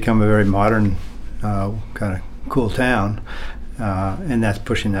Portland's become a very modern, kind of cool town, and that's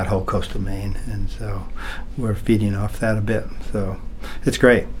pushing that whole coastal Maine, and so we're feeding off that a bit. So it's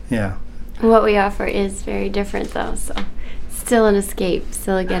great, yeah. What we offer is very different, though, so still an escape,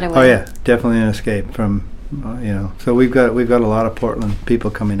 still a getaway. Oh yeah, definitely an escape from, So we've got a lot of Portland people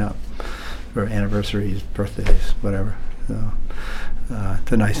coming up for anniversaries, birthdays, whatever. So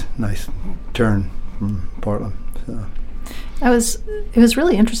it's a nice turn from Portland. So. It was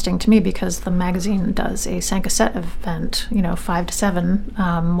really interesting to me because the magazine does a Sankaset event, 5 to 7,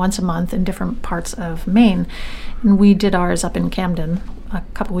 once a month in different parts of Maine. And we did ours up in Camden a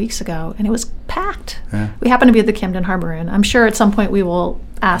couple weeks ago, and it was packed. Yeah. We happened to be at the Camden Harbor Inn. I'm sure at some point we will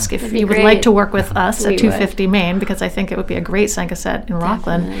ask if you would like to work with us at 250 Maine, because I think it would be a great Sankaset in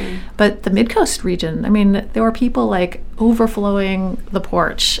Rockland. Definitely. But the Midcoast region, I mean, there were people like overflowing the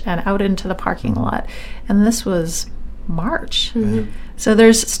porch and out into the parking lot. And this was March. Mm-hmm. So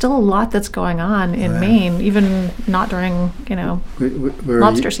there's still a lot that's going on in Maine, even not during,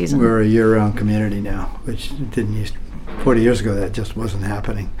 lobster season. We're a year-round community now, which didn't used 40 years ago. That just wasn't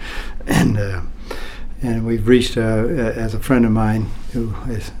happening, and we've reached, as a friend of mine who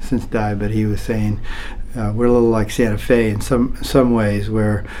has since died, but he was saying, we're a little like Santa Fe in some ways,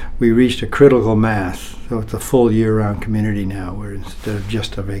 where we reached a critical mass. So it's a full year-round community now, where instead of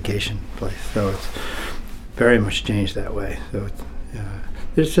just a vacation place. So it's very much changed that way. So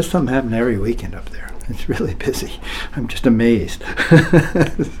there's just something happening every weekend up there. It's really busy. I'm just amazed.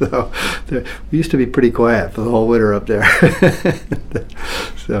 So we used to be pretty quiet for the whole winter up there.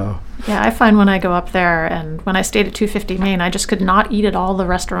 So. Yeah, I find when I go up there, and when I stayed at 250 Maine, I just could not eat at all the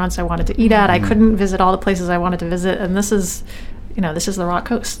restaurants I wanted to eat at. I couldn't visit all the places I wanted to visit, and this is the Rock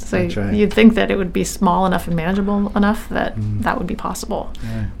Coast. So you'd think that it would be small enough and manageable enough that that would be possible.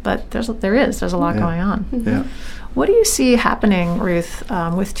 Yeah. But there's a lot going on. Yeah. What do you see happening, Ruth,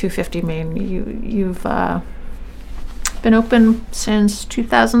 with 250 Maine? You've been open since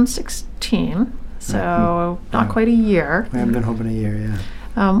 2016, so not quite a year. We haven't been open a year, yeah.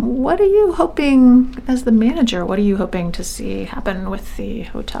 What are you hoping, as the manager, to see happen with the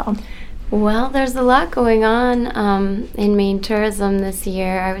hotel? Well, there's a lot going on in Maine tourism this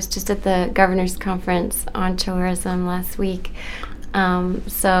year. I was just at the Governor's Conference on Tourism last week.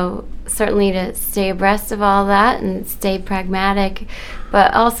 So certainly to stay abreast of all that and stay pragmatic,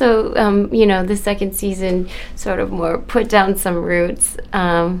 but also, the second season sort of more put down some roots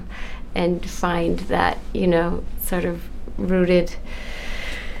and find that, sort of rooted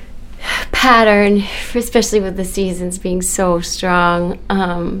pattern, especially with the seasons being so strong.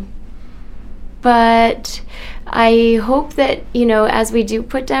 But I hope that, as we do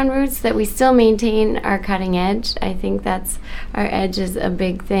put down roots, that we still maintain our cutting edge. I think our edge is a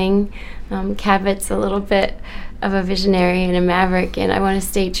big thing. Cabot's a little bit of a visionary and a maverick, and I want to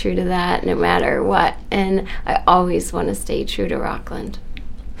stay true to that no matter what. And I always want to stay true to Rockland.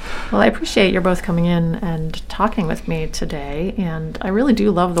 Well, I appreciate you're both coming in and talking with me today, and I really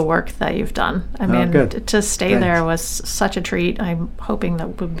do love the work that you've done. I mean, to stay there was such a treat. I'm hoping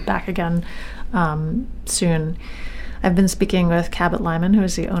that we'll be back again soon. I've been speaking with Cabot Lyman, who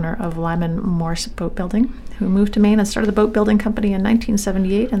is the owner of Lyman Morse Boat Building, who moved to Maine and started the boat building company in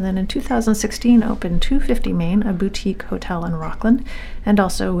 1978, and then in 2016 opened 250 Maine, a boutique hotel in Rockland, and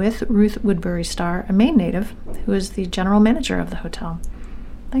also with Ruth Woodbury Starr, a Maine native, who is the general manager of the hotel.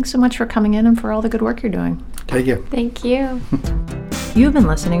 Thanks so much for coming in and for all the good work you're doing. Thank you. Thank you. You've been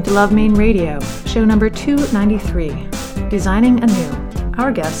listening to Love Maine Radio, show number 293, Designing Anew.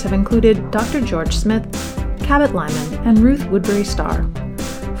 Our guests have included Dr. George Smith, Cabot Lyman, and Ruth Woodbury Starr.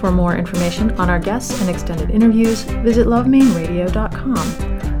 For more information on our guests and extended interviews, visit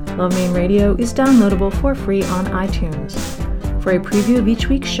lovemaineradio.com. Love Maine Radio is downloadable for free on iTunes. For a preview of each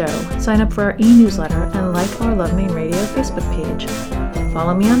week's show, sign up for our e-newsletter and like our Love Maine Radio Facebook page.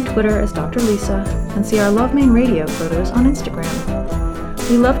 Follow me on Twitter as Dr. Lisa and see our Love Maine Radio photos on Instagram.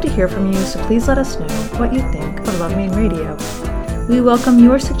 We love to hear from you, so please let us know what you think of Love Maine Radio. We welcome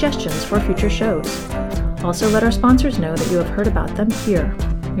your suggestions for future shows. Also, let our sponsors know that you have heard about them here.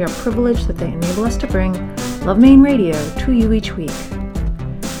 We are privileged that they enable us to bring Love Maine Radio to you each week.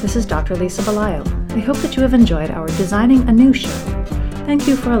 This is Dr. Lisa Belisle. I hope that you have enjoyed our Designing Anew show. Thank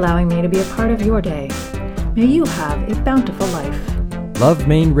you for allowing me to be a part of your day. May you have a bountiful life. Love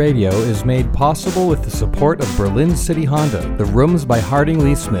Maine Radio is made possible with the support of Berlin City Honda, The Rooms by Harding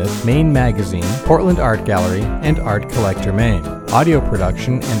Lee Smith, Maine Magazine, Portland Art Gallery, and Art Collector Maine. Audio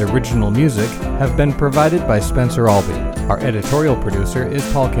production and original music have been provided by Spencer Albee. Our editorial producer is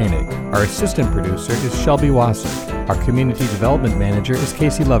Paul Koenig. Our assistant producer is Shelby Wassick. Our community development manager is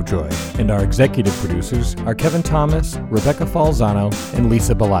Casey Lovejoy. And our executive producers are Kevin Thomas, Rebecca Falzano, and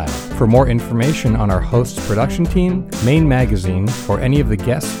Lisa Belisle. For more information on our host's production team, Maine Magazine, or any of the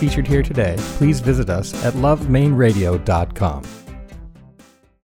guests featured here today, please visit us at lovemaineradio.com.